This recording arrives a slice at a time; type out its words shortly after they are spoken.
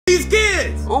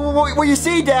Well, you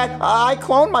see, Dad, I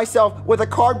cloned myself with a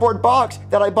cardboard box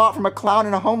that I bought from a clown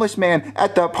and a homeless man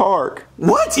at the park.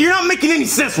 What? You're not making any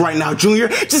sense right now, Junior.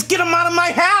 Just get him out of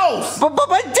my house. But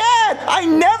Dad, I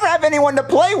never have anyone to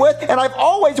play with, and I've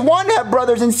always wanted to have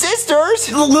brothers and sisters.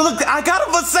 Look, I got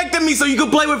a vasectomy so you can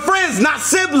play with friends, not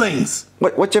siblings.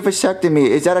 What's a vasectomy?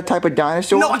 Is that a type of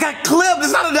dinosaur? No, I got clipped.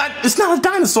 It's not a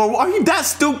dinosaur. Are you that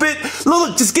stupid?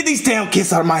 Look, just get these damn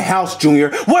kids out of my house, Junior.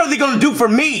 What are they gonna do for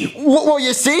me? Well,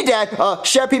 you see, Dad,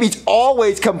 Chef Pee-Pee's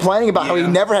always complaining about how he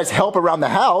never has help around the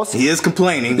house. He is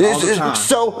complaining all the time.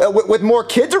 So, with more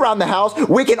kids around the house,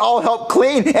 we can all help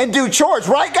clean and do chores,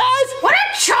 right, guys? What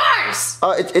are chores?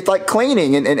 It's like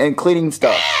cleaning and cleaning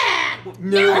stuff.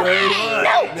 No way.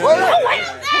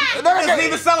 It doesn't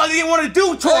even sound like they didn't want to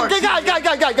do chores.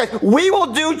 Guys, we will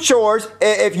do chores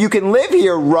if you can live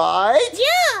here, right?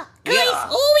 Yeah. Guys,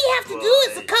 all we have to do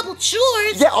is a couple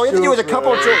chores. Yeah, all you have to do is a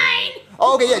couple of chores.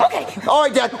 Okay, yeah. Okay. All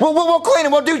right, Dad. We'll clean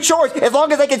and we'll do chores as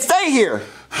long as they can stay here.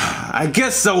 I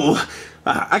guess so.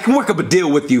 I can work up a deal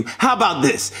with you. How about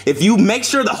this? If you make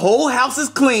sure the whole house is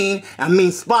clean, I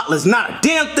mean spotless, not a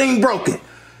damn thing broken,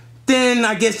 then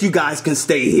I guess you guys can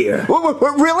stay here.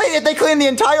 Really? If they clean the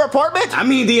entire apartment? I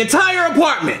mean the entire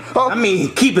apartment. Oh. I mean,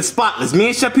 keep it spotless. Me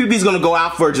and Chef Pee-Pee's gonna go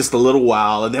out for just a little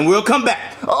while, and then we'll come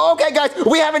back. Okay, guys,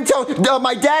 we have until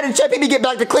my dad and Chef Pee-Pee get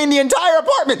back to clean the entire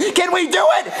apartment. Can we do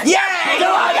it? Yeah!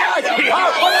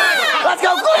 Let's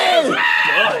go clean!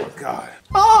 Oh, God.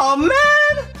 Oh,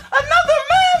 man! Another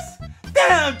mess!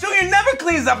 Damn, Junior never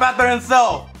cleans up after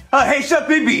himself. Hey, Chef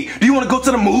Pee-Pee, do you want to go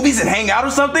to the movies and hang out or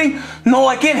something? No,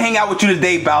 I can't hang out with you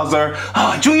today, Bowser.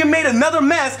 Junior made another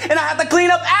mess, and I have to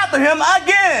clean up after him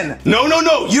again. No,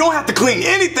 you don't have to clean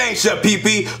anything, Chef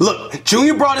Pee-Pee. Look,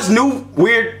 Junior brought his new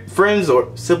weird friends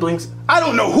or siblings. I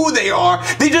don't know who they are.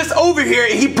 They just over here,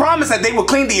 and he promised that they will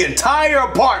clean the entire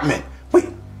apartment. Wait,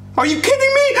 are you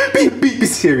kidding me? Be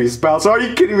serious, Bowser. Are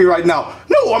you kidding me right now?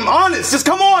 No, I'm honest. Just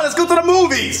come on, let's go to the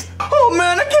movies. Oh,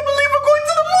 man, I can't believe we're going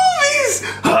to the movies.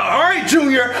 All right,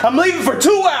 Junior, I'm leaving for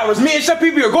 2 hours. Me and Chef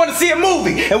Pee-Pee are going to see a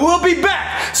movie, and we'll be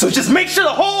back. So just make sure the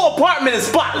whole apartment is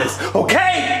spotless,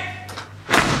 okay?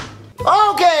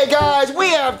 Okay, guys, we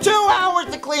have 2 hours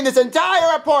to clean this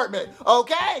entire apartment,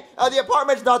 okay? The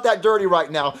apartment's not that dirty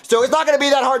right now, so it's not gonna be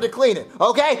that hard to clean it,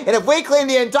 okay? And if we clean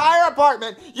the entire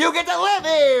apartment, you get to live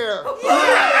here!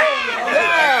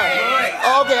 Yeah!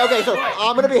 Okay, so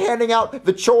I'm gonna be handing out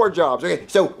the chore jobs, okay?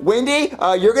 So, Wendy,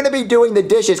 you're gonna be doing the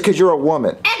dishes because you're a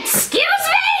woman. Excuse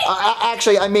me?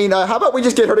 Actually, I mean, how about we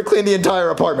just get her to clean the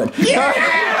entire apartment? Yeah!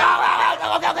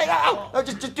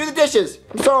 Okay, just do the dishes.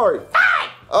 I'm sorry.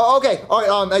 Okay,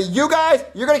 all right, you guys,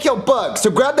 you're gonna kill bugs, so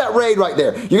grab that raid right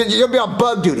there. You're gonna be on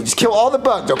bug duty. Just kill all the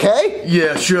bugs, okay?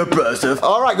 Yeah, sure, Buster.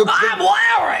 All right, go. I'm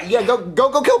Larry! Yeah,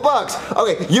 go kill bugs.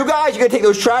 Okay, you guys, you're gonna take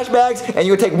those trash bags, and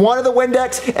you're gonna take one of the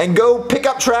Windex, and go pick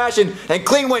up trash and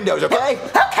clean windows, okay?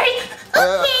 Okay,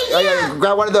 yeah.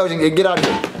 Grab one of those and get out of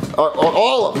here.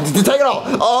 All of them. Take it all.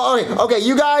 Okay,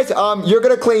 you guys, you're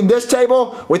gonna clean this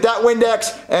table with that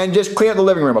Windex and just clean up the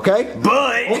living room, okay?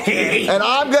 But and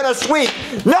I'm gonna sweep.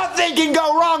 Nothing can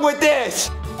go wrong with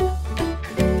this.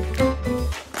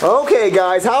 Okay,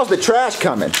 guys, how's the trash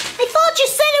coming? I thought you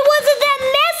said it wasn't that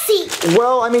messy.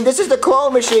 Well, I mean, this is the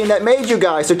clone machine that made you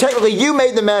guys, so technically you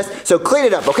made the mess, so clean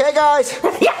it up, okay, guys?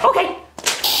 Yeah, okay.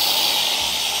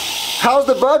 How's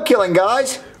the bug killing,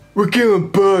 guys? We're killing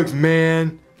bugs,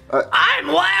 man. I'm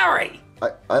Larry.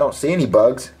 I don't see any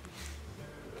bugs.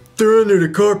 They're under the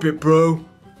carpet, bro.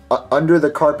 Under the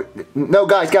carpet? No,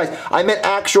 guys, I meant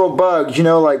actual bugs, you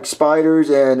know, like spiders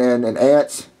and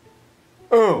ants.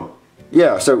 Oh.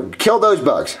 Yeah, so kill those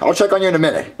bugs. I'll check on you in a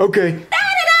minute. Okay.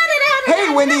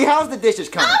 Hey, Wendy, how's the dishes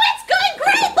coming? Oh, it's going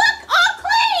great. Look, all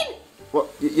clean. Well,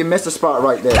 you missed a spot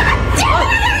right there.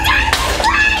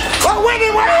 Oh, Wendy,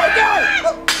 what are you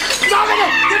doing? Stop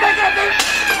it! You're making a big...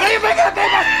 You're making a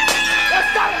big mess!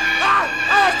 Stop it!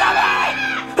 Stop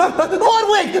it!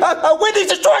 Ludwig! Wendy's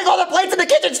destroying all the plates in the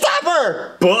kitchen! Stop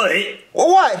her! But...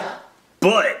 What?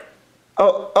 But...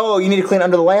 Oh, you need to clean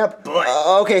under the lamp? But...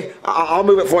 Okay, I'll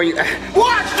move it for you.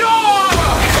 Watch door!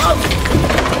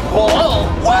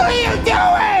 What are you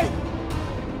doing?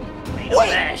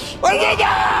 Wait! What did you do?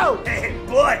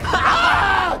 But...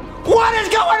 What is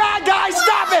going on, guys?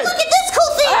 Stop it! Look at this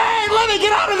cool thing. Hey, let me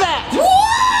get out of that!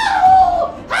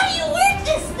 Whoa! How do you work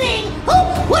this thing? Oh,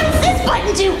 what does this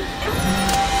button do?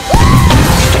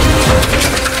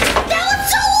 That was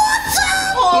so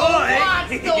awesome!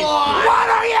 What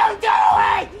are you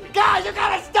doing? Guys, you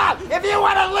gotta stop! If you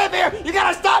want to live here, you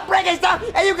gotta stop breaking stuff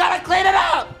and you gotta clean it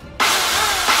up!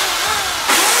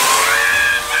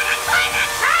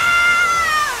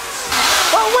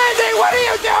 Wendy, what are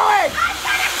you doing? I'm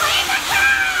gonna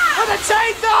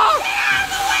chainsaw!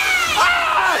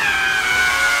 Ah!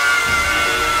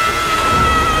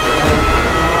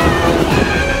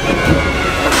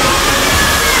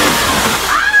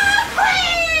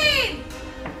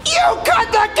 You cut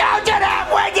the couch in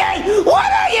half, Wendy! What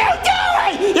are you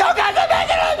doing? You got to make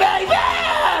it a big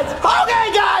mess! Okay,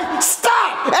 guys,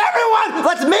 stop! Everyone,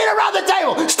 let's meet around the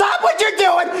table. Stop what you're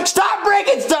doing, stop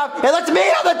breaking stuff, and let's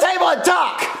meet on the table and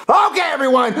talk. Okay,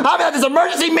 everyone, I'm at this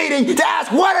emergency meeting to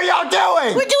ask what are y'all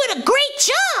doing? We're doing a great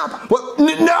job. What?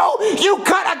 No, you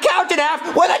cut a couch in half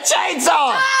with a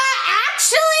chainsaw!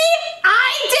 Actually,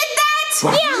 I did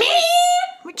that. Yeah. Me?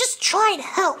 We're just trying to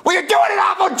help. Well, you're doing an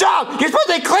awful job! You're supposed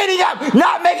to be cleaning up,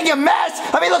 not making a mess!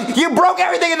 I mean, look, you broke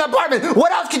everything in the apartment!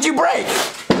 What else could you break?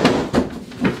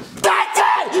 That's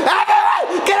it!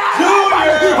 Everyone, get out of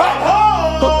the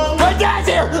apartment! My dad's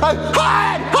here!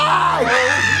 Hide!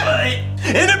 Hide!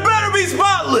 And it better be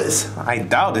spotless! I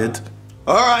doubt it.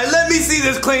 Alright, let me see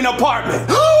this clean apartment.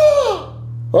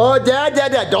 Oh, Dad,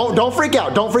 don't freak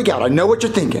out, don't freak out. I know what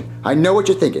you're thinking. I know what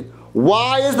you're thinking.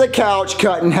 Why is the couch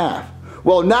cut in half?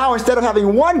 Well, now instead of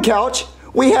having one couch,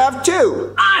 we have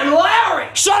two. I'm Larry!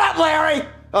 Shut up, Larry!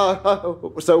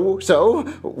 So,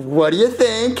 what do you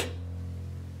think?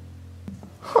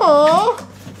 Huh?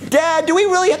 Dad, do we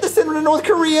really have to send them to North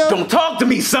Korea? Don't talk to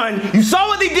me, son! You saw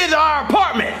what they did to our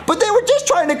apartment! But they were just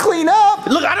trying to clean up.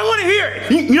 Look, I don't want to hear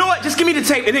it! You know what? Just give me the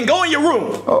tape and then go in your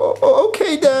room! Oh,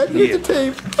 okay, Dad, here's the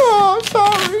tape. Oh,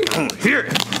 sorry. Here.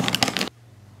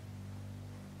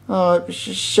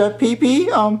 Chef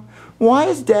Pee-Pee, why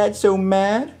is Dad so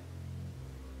mad?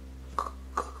 Go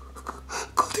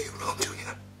to your room,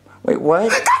 Junior. Wait, what?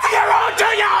 Go to your room,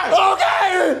 Junior!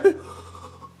 Okay!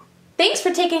 Thanks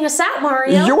for taking us out,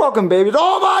 Mario. You're welcome, baby.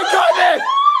 Oh my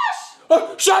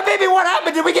goodness! Chef Pee-Pee, what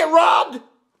happened? Did we get robbed?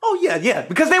 Oh, yeah,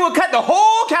 because they would cut the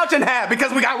whole couch in half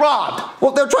because we got robbed.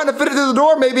 Well, they're trying to fit it through the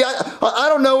door, maybe. I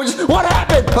don't know. What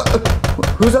happened?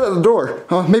 Who's at the door?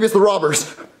 Maybe it's the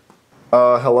robbers.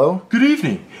 Hello? Good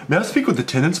evening. May I speak with the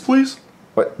tenants, please?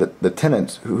 What, the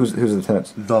tenants? Who's the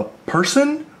tenants? The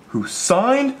person who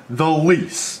signed the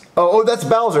lease. Oh, that's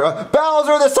Bowser.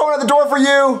 Bowser, there's someone at the door for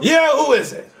you. Yeah, who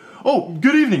is it? Oh,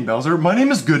 good evening, Bowser. My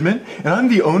name is Goodman, and I'm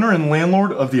the owner and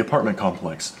landlord of the apartment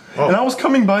complex. Oh. And I was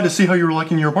coming by to see how you were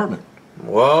liking your apartment.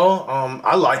 Well,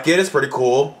 I like it. It's pretty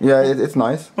cool. Yeah, it's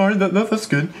nice. All right, that's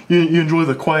good. You enjoy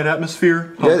the quiet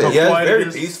atmosphere? Yeah, it's very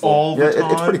peaceful. All the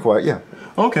time? It's pretty quiet, yeah.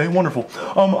 Okay, wonderful.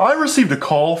 I received a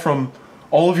call from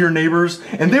all of your neighbors,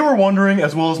 and they were wondering,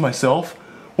 as well as myself,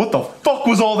 what the fuck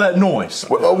was all that noise?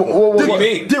 What do you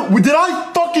mean? Did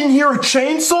I fucking hear a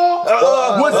chainsaw?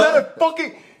 Was that a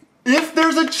fucking... If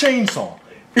there's a chainsaw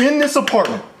in this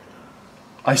apartment,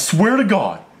 I swear to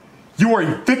God, you are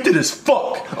evicted as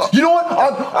fuck. You know what?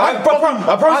 I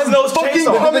promise no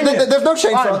chainsaw. There's no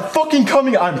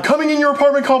chainsaw. I'm coming in your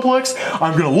apartment complex.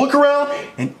 I'm gonna look around,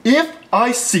 and if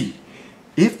I see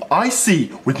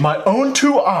with my own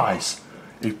two eyes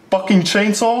a fucking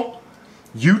chainsaw,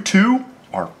 you two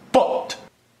are fucked.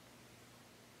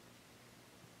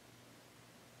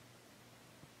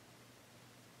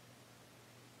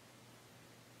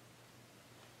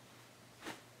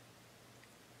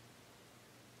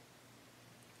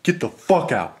 Get the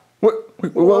fuck out.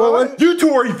 What? You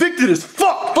two are evicted as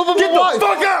fuck. Get the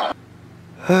fuck out.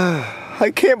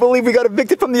 I can't believe we got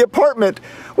evicted from the apartment.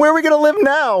 Where are we gonna live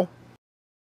now?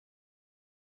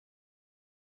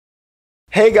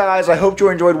 Hey guys, I hope you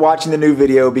enjoyed watching the new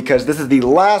video because this is the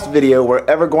last video we're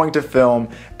ever going to film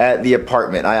at the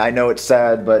apartment. I know it's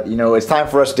sad, but you know, it's time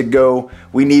for us to go.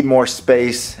 We need more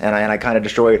space, and I kind of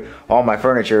destroyed all my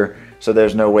furniture, so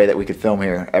there's no way that we could film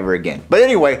here ever again. But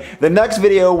anyway, the next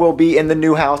video will be in the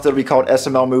new house. It'll be called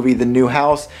SYL Movie, The New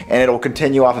House, and it'll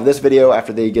continue off of this video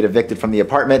after they get evicted from the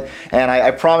apartment. And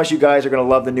I promise you guys are gonna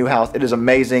love the new house. It is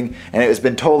amazing, and it has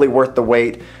been totally worth the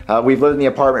wait. We've lived in the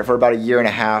apartment for about 1.5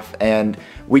 years, and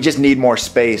we just need more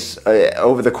space.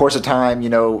 Over the course of time, you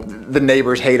know, the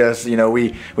neighbors hate us. You know,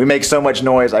 we make so much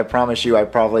noise. I promise you,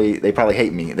 they probably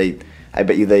hate me. I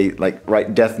bet you they like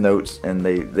write death notes, and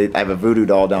they have a voodoo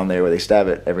doll down there where they stab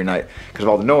it every night because of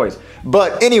all the noise.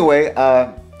 But anyway,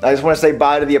 I just want to say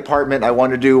bye to the apartment. I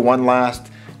want to do one last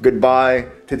goodbye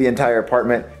to the entire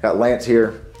apartment. Got Lance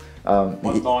here.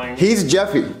 He's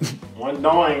Jeffy. What's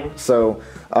doing? So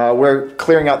we're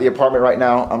clearing out the apartment right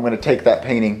now. I'm going to take that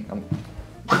painting.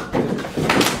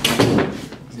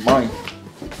 It's mine.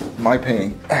 My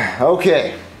painting.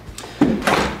 Okay.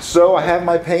 So I have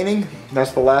my painting.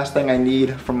 That's the last thing I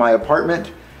need from my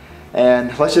apartment.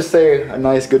 And let's just say a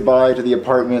nice goodbye to the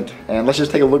apartment. And let's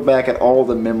just take a look back at all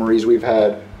the memories we've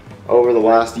had over the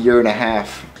last 1.5 years.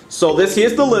 So this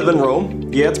here's the living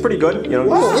room. Yeah, it's pretty good. You know.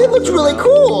 Oh, it looks really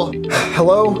cool.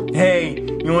 Hello? Hey,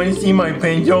 you want to see my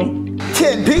pencil?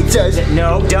 10 pizzas?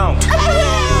 No, don't.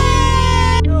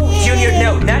 Junior,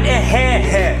 no, not a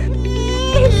hair.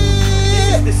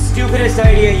 This is the stupidest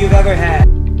idea you've ever had.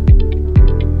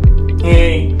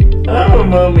 Hey, I'm a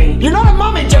mummy. You're not a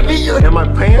mummy, Jeffy. And my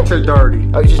pants are dirty.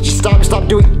 Oh, just stop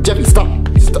doing, Jeffy, stop,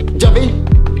 Jeffy.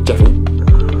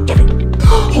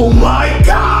 Oh my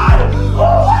God!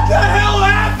 Oh, what the hell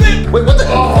happened? Wait, what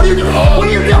are you doing? What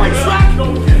are you doing, Shrek?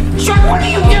 Shrek, what are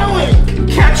you doing?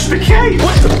 Catch the case!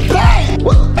 What? Hey!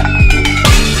 What?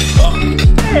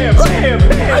 Bam, bam,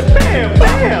 bam,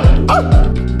 bam, bam.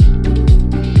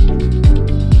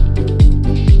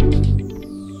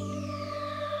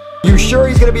 You sure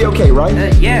he's gonna be okay, right?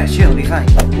 Yeah, sure, he'll be fine.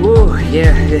 Ooh,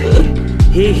 yeah.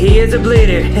 He is a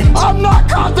bleeder. I'm not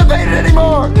constipated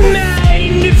anymore!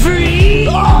 Mind free!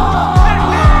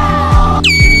 Oh,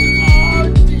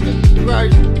 Jesus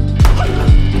Christ.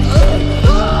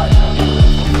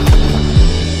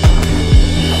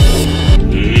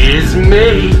 It's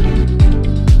me.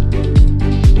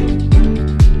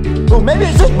 Oh, maybe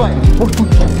it's this button.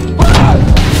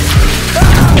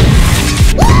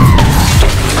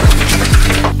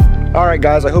 Alright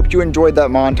guys, I hope you enjoyed that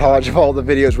montage of all the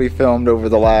videos we filmed over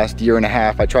the last year and a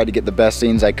half. I tried to get the best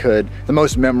scenes I could, the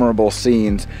most memorable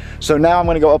scenes. So now I'm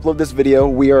gonna go upload this video.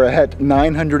 We are at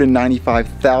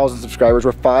 995,000 subscribers.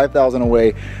 We're 5,000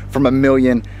 away from 1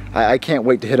 million. I can't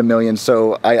wait to hit 1 million,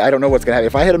 so I don't know what's gonna happen.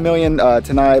 If I hit 1 million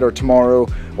tonight or tomorrow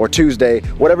or Tuesday,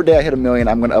 whatever day I hit 1 million,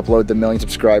 I'm gonna upload the 1 million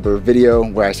subscriber video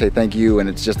where I say thank you, and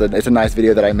it's just it's a nice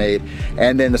video that I made.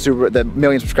 And then the 1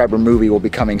 million subscriber movie will be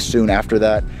coming soon after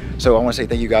that. So I wanna say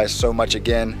thank you guys so much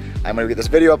again. I'm gonna get this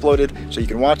video uploaded so you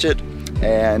can watch it,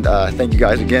 and thank you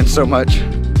guys again so much.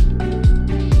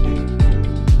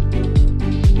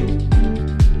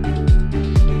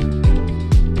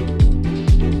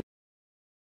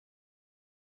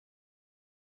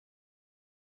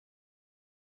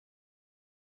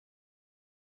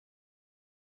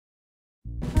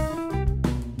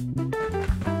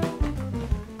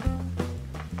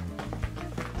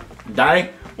 Daddy,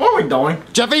 what are we doing?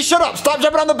 Jeffy, shut up! Stop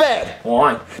jumping on the bed!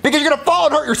 Why? Because you're gonna fall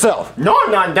and hurt yourself! No,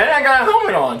 I'm not, Daddy. I got a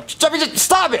helmet on. Jeffy, just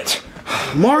stop it!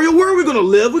 Mario, where are we gonna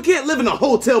live? We can't live in a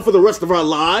hotel for the rest of our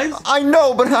lives. I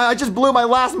know, but I just blew my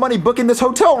last money booking this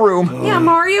hotel room. Yeah,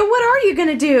 Mario, what are you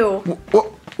gonna do?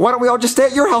 Well, why don't we all just stay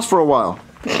at your house for a while?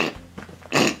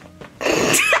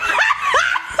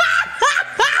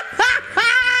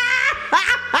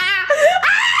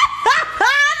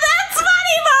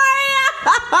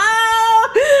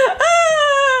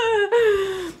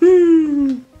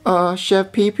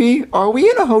 Chef Pee-Pee, are we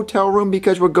in a hotel room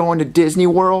because we're going to Disney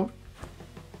World?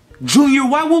 Junior,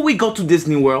 why would we go to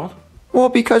Disney World? Well,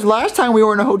 because last time we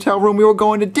were in a hotel room, we were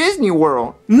going to Disney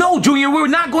World. No, Junior, we're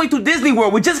not going to Disney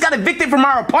World. We just got evicted from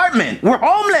our apartment. We're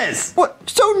homeless. What?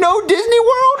 So no Disney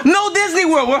World? No Disney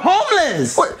World. We're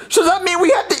homeless. What? So does that mean we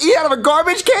have to eat out of a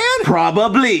garbage can?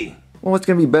 Probably. Well, it's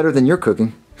gonna be better than your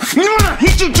cooking. You know what? I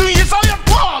hate you, Junior. It's all your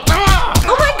fault.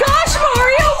 Oh my gosh,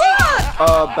 Mario,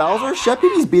 look! Bowser, Chef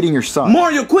Pee-Pee's beating your son.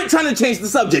 Mario, quit trying to change the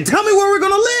subject. Tell me where we're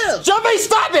gonna live. Jeffy,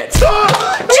 stop it! Jeffy!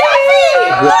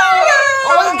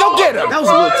 Oh, go get him! That was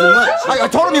a little too much. I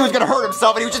told him he was gonna hurt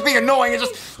himself, and he was just being annoying. And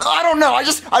just, I don't know.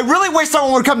 I really wish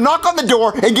someone would come knock on the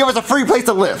door and give us a free place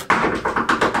to live.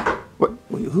 What?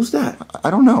 Wait, who's that? I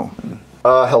don't know.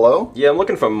 Hello? Yeah, I'm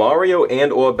looking for Mario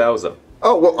and or Bowser.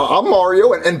 Oh, well, I'm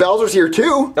Mario, and Bowser's here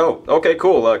too. Oh, okay,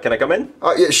 cool. Can I come in?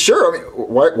 Yeah, sure. I mean,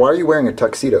 why are you wearing a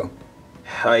tuxedo?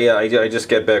 I just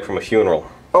get back from a funeral.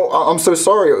 Oh, I'm so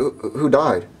sorry. Who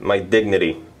died? My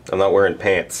dignity. I'm not wearing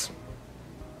pants.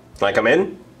 Can I come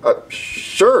in?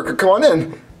 Sure. Come on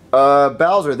in.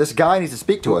 Bowser, this guy needs to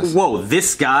speak to us. Whoa,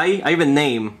 this guy? I have a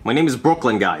name. My name is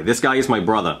Brooklyn Guy. This guy is my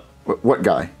brother. What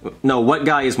guy? No, what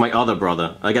guy is my other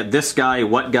brother? I got this guy,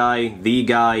 what guy, the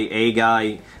guy, a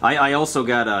guy. I also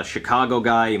got a Chicago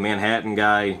guy, Manhattan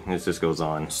guy. It just goes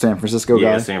on. San Francisco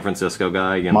guy? Yeah, San Francisco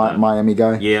guy. And, Miami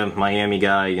guy? Yeah, Miami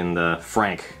guy and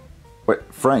Frank. What,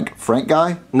 Frank? Frank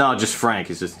guy? No, just Frank.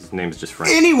 His name is just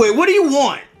Frank. Anyway, what do you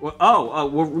want? Well,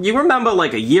 well, you remember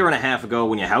like a year and a half ago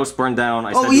when your house burned down?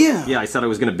 I said, yeah. Yeah, I said I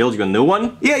was gonna build you a new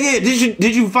one. Yeah.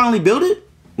 Did you finally build it?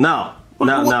 No.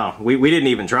 No, we didn't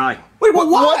even try. Wait,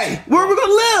 why? Where are we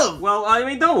gonna live? Well, I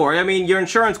mean, don't worry. I mean, your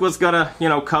insurance was gonna,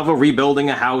 cover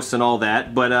rebuilding a house and all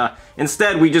that, but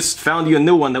instead we just found you a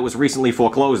new one that was recently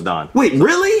foreclosed on. Wait,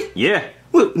 really? Yeah.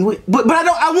 Wait, but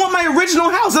I want my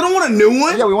original house. I don't want a new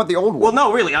one. Yeah, we want the old one. Well,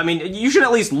 no, really. I mean, you should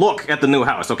at least look at the new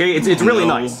house, okay? It's really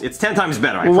nice. It's 10 times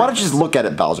better. Well, why don't you just look at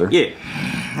it, Bowser? Yeah.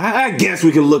 I guess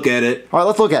we can look at it. All right,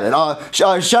 let's look at it.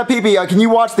 Chef Pee-Pee, can you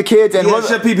watch the kids? And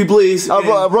Chef Pee-Pee, please.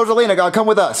 Rosalina, come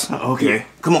with us. Okay,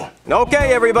 come on.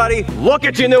 Okay, everybody, look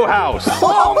at your new house.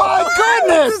 Oh my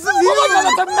goodness! Oh my god,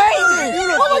 that's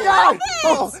amazing! Oh my god!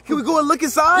 Oh, can we go and look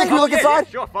inside? Yeah, can we look inside? Yeah,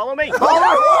 sure, follow me. All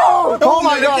right. Oh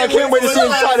my god, I can't wait to see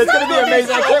inside. It's gonna be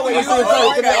amazing. I can't wait to see inside.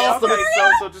 It's gonna be awesome. Okay,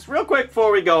 so just real quick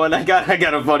before we go, and I got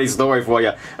a funny story for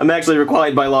you. I'm actually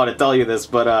required by law to tell you this,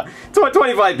 but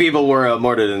 25 people were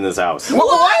murdered in this house.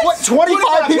 What?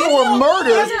 25 people were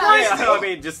murdered? Yeah, I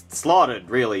mean, just slaughtered,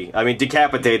 really. I mean,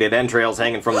 decapitated, entrails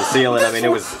hanging from the ceiling. I mean,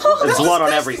 there's blood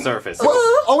on every surface.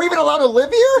 Are we even allowed to live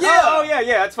here? Yeah, oh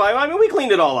yeah, it's fine. I mean, we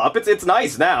cleaned it all up. It's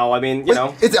nice now. I mean, you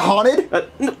know. Is it haunted?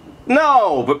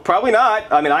 No, but probably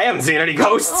not. I mean, I haven't seen any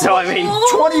ghosts, so I mean.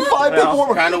 25 people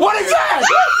were murdered. What is that?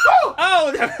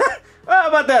 Oh! How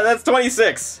about that? That's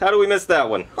 26. How do we miss that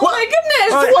one? Oh my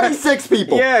goodness! 26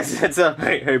 people. Yes, it's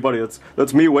hey buddy,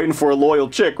 that's me waiting for a loyal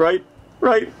chick, right?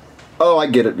 Right? Oh, I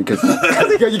get it because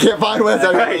you can't find one.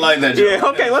 Right. Like that joke. Yeah,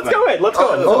 okay, let's go in. Let's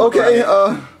go in. Okay,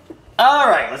 All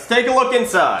right, let's take a look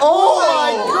inside. Oh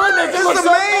my goodness, this looks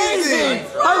amazing!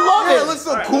 I love it. It looks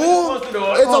so cool.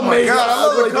 It's amazing. God, I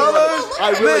love the colors.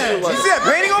 I really do. You see that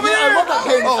painting over there? I love that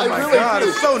painting. Oh my God,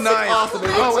 it's so nice. Awesome.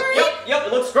 Yep,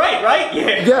 it looks great, right?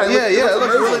 Yeah. Yeah, it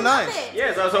looks really nice.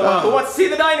 Yeah, so who wants to see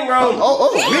the dining room?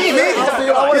 Me.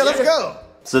 Yeah, let's go.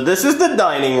 So this is the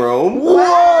dining room. Whoa!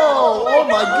 Oh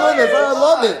my goodness, I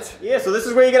love it. Yeah, so this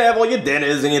is where you're gonna have all your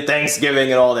dinners and your Thanksgiving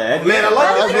and all that. Man, I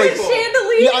like Look at the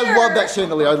chandelier! Yeah, I love that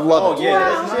chandelier. I love it.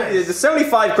 Yeah, there's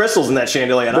 75 crystals in that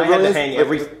chandelier, and I had to hang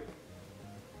every.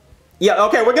 Yeah,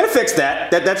 okay, we're gonna fix that.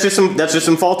 That's just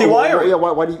some faulty wiring. Yeah,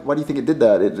 why do you think it did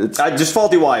that? It's just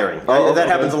faulty wiring. That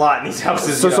happens a lot in these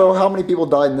houses. So how many people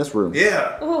died in this room?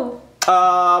 Yeah.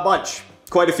 A bunch,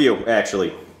 quite a few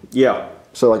actually. Yeah.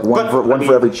 So like one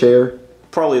for every chair.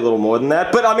 Probably a little more than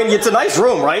that, but I mean, it's a nice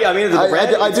room, right? I mean, it's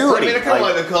red. I do. Pretty. I kind of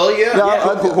like the color,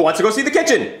 yeah. Who wants to go see the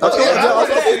kitchen? Let's go.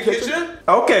 Let's see the kitchen.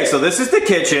 Okay, so this is the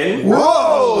kitchen.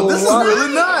 Whoa, this is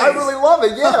really nice. I really love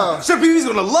it. Yeah. Chef Pee-Pee's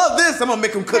gonna love this. I'm gonna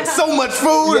make him cook so much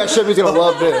food. Yeah, Chef Pee-Pee's gonna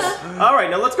love this. All right,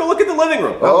 now let's go look at the living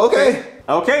room. Oh, okay.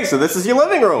 Okay, so this is your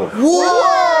living room.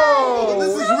 Whoa!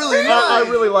 This is really nice. I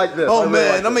really like this. Oh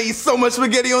man, I'm gonna eat so much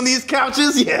spaghetti on these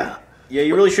couches. Yeah. Yeah,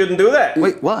 you really shouldn't do that.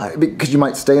 Wait, why? Because you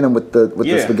might stain them with the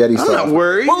spaghetti I'm sauce. not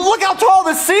worried. Well, look how tall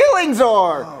the ceilings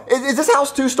are. Is this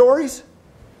house 2 stories?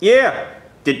 Yeah.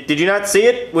 Did you not see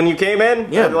it when you came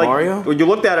in? Yeah, Mario. When you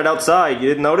looked at it outside, you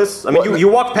didn't notice? I mean, you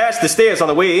walked past the stairs on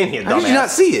the way in here, dumbass. How did you not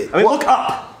see it? I mean, look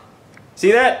up.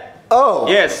 See that? Oh.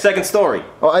 Yeah, it's 2nd story.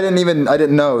 Oh, I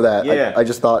didn't know that. Yeah. I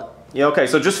just thought. Yeah, okay,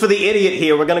 so just for the idiot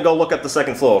here, we're gonna go look at the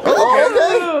 2nd floor.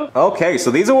 Oh, okay. Okay,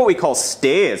 so these are what we call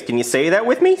stairs. Can you say that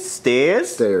with me? Stairs?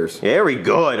 Stairs. Very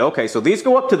good. Okay, so these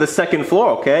go up to the 2nd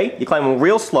floor, okay? You climb them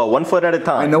real slow, 1 foot at a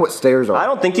time. I know what stairs are. I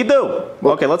don't think you do.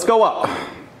 Okay, let's go up.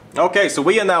 Okay, so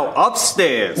we are now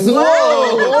upstairs. Whoa!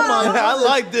 Oh my God! I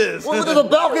like this. Well, there's a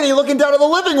balcony looking down to the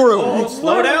living room. Oh,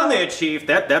 slow down there, Chief.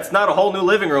 That's not a whole new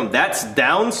living room. That's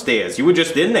downstairs. You were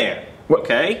just in there.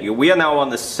 Okay? We are now on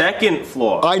the 2nd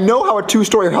floor. I know how a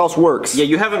 2-story house works. Yeah,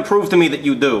 you haven't proved to me that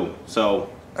you do. So,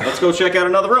 let's go check out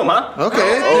another room, huh?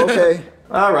 Okay. Okay.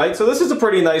 All right, so this is a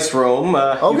pretty nice room.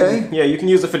 Okay. You can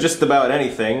use it for just about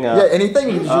anything. Yeah, anything.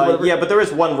 You can just do whatever. Yeah, but there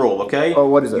is one rule, okay? Oh,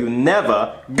 what is it? You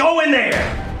never go in there.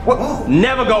 What?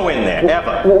 Never go in there,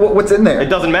 ever. What's in there? It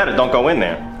doesn't matter. Don't go in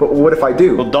there. But what if I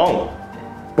do? Well, don't.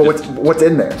 But what's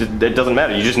in there? It doesn't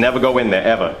matter. You just never go in there,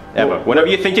 ever. Whenever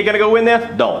you think you're gonna go in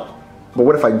there, don't. But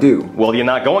what if I do? Well, you're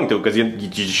not going to, because you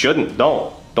shouldn't.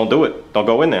 Don't do it. Don't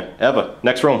go in there, ever.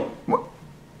 Next room.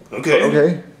 Okay.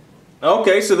 Okay.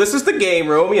 Okay, so this is the game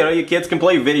room. You know, your kids can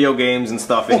play video games and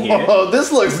stuff in here. Oh,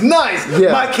 this looks nice.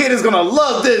 Yeah. My kid is gonna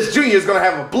love this. Junior's gonna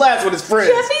have a blast with his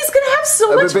friends. Jeffy's gonna have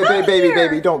so much fun here.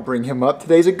 Baby, don't bring him up.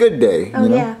 Today's a good day. Oh, you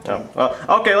know? yeah.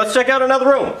 Okay, let's check out another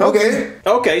room. Okay.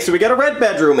 Okay, so we got a red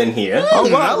bedroom in here. Oh,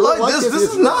 wow, I like this. This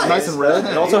is nice. Nice and red.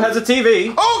 It also has a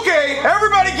TV. Okay,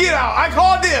 everybody get out. I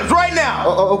call dibs right now.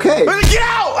 Okay. Get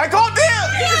out. I call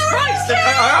dibs. Jesus Christ!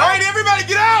 All right, everybody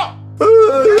get out.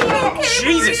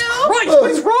 Jesus Christ,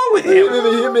 what is wrong with him?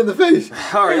 Hit me in the face.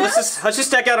 All right, let's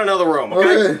just check out another room,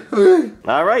 okay? Okay.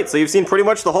 All right, so you've seen pretty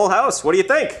much the whole house. What do you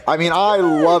think? I mean, I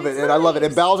love it, and I love it.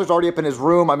 And Bowser's already up in his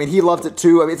room. I mean, he loves it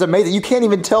too. I mean, it's amazing. You can't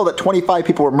even tell that 25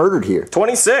 people were murdered here.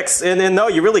 26, and no,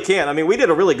 you really can't. I mean, we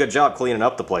did a really good job cleaning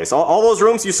up the place. All those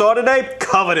rooms you saw today,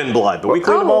 covered in blood, but we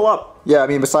cleaned them all up. Yeah, I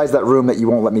mean, besides that room that you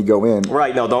won't let me go in.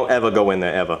 Right, no, don't ever go in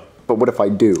there, ever. But what if I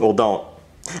do? Well, don't.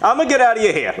 I'm gonna get out of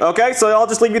your hair, okay? So I'll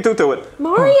just leave you two to it.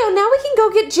 Mario, now we can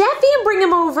go get Jeffy and bring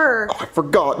him over. I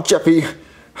forgot, Jeffy.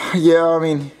 Yeah, I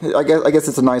mean, I guess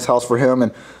it's a nice house for him,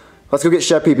 and let's go get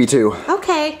Chef Pee Pee too.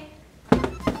 Okay.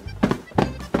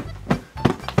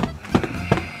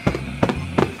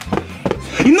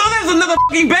 You know there's another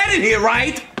fucking bed in here,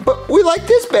 right? But we like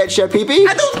this bed, Chef Pee Pee.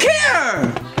 I don't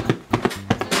care!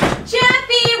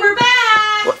 Jeffy, we're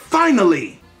back!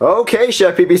 Finally! Okay,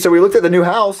 Chef Pee Pee, so we looked at the new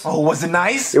house. Oh, was it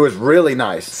nice? It was really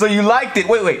nice. So you liked it.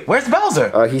 Wait, where's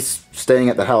Bowser? He's staying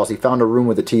at the house. He found a room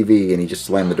with a TV, and he just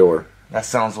slammed the door. That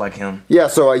sounds like him. Yeah,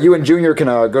 so you and Junior can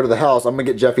go to the house. I'm gonna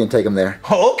get Jeffy and take him there.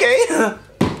 Oh, okay.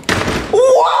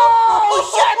 Whoa!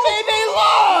 Chef Pee Pee,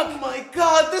 look! Oh my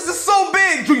god, this is so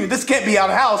big! Junior, this can't be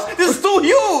our house. This is too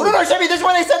huge! No, Chef Pee, this is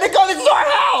where they said to go. This is our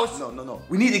house! No.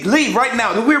 We need to leave right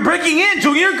now. We're breaking in,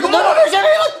 Junior. Come on. No, Chef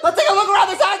Pee, look! Let's take a look around.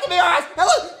 This has to be our house. Now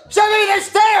look! Chef Pee, there's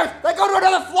stairs! They go to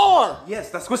another floor! Yes,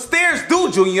 that's what stairs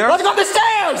do, Junior. Let's go up the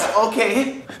stairs!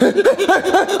 Okay.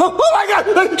 Oh my god!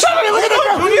 Chef Pee, look at this!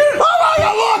 Junior. Oh my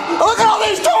god, look! Look at all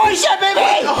these toys, Chef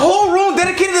Pee! A whole room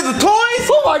dedicated to the toys?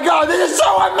 Oh my god, this is so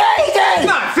amazing!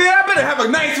 Not fair. I better have a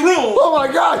nice room. Oh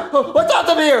my god! What's out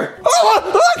of here? Oh,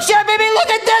 look, Chef Pee, look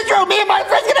at this room! Me and my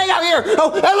friends can hang out here!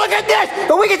 Oh, and look at this!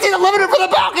 And we can see the living room from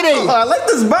the balcony! I like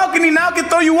this balcony now. I can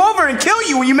throw you over and kill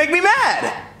you when you make me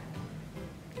mad.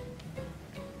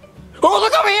 Oh,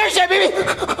 look over here, Chef Pee!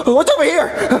 What's over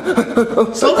here?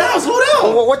 Slow down.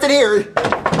 What's in here? Go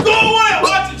away. I'm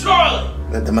watching Charlie.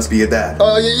 That must be your dad.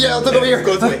 Yeah, let's look over here.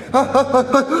 Go this way.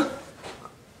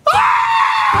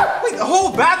 Wait, the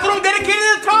whole bathroom dedicated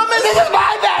to Thomas? This is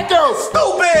my bathroom!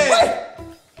 Stupid! Wait.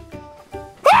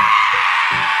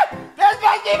 This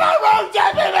must be my room,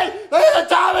 Chef Pee! This is a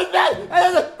Thomas bed!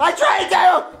 I tried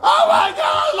to! Oh my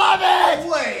god, I love it!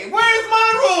 Wait, where's my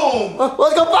room?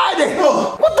 Let's go find it!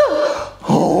 What the?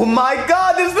 Oh my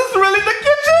god, is this really the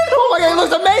kitchen? Oh my god, it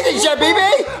looks amazing, Chef Pee!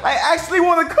 I actually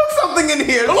want to cook something in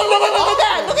here. Look at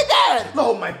that! Look at that!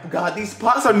 Oh my god, these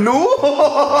pots are new?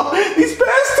 These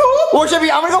pans too? Well, Chef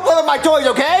Pee, I'm gonna go play with my toys,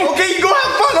 okay? Okay, you go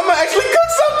have fun. I'm gonna actually cook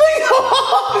something.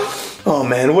 Oh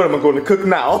man, what am I going to cook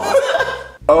now?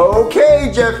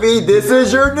 Okay, Jeffy, this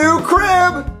is your new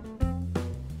crib!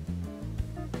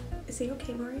 Is he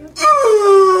okay, Mario?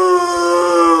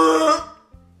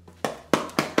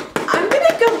 I'm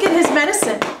gonna go get his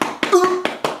medicine.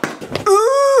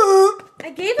 I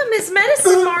gave him his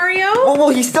medicine, Mario. Well,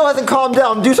 he still hasn't calmed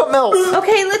down. Do something else.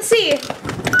 Okay, let's see.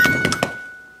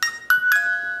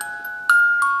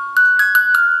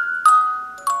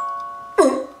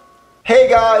 Hey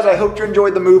guys, I hope you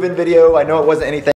enjoyed the move-in video. I know it wasn't anything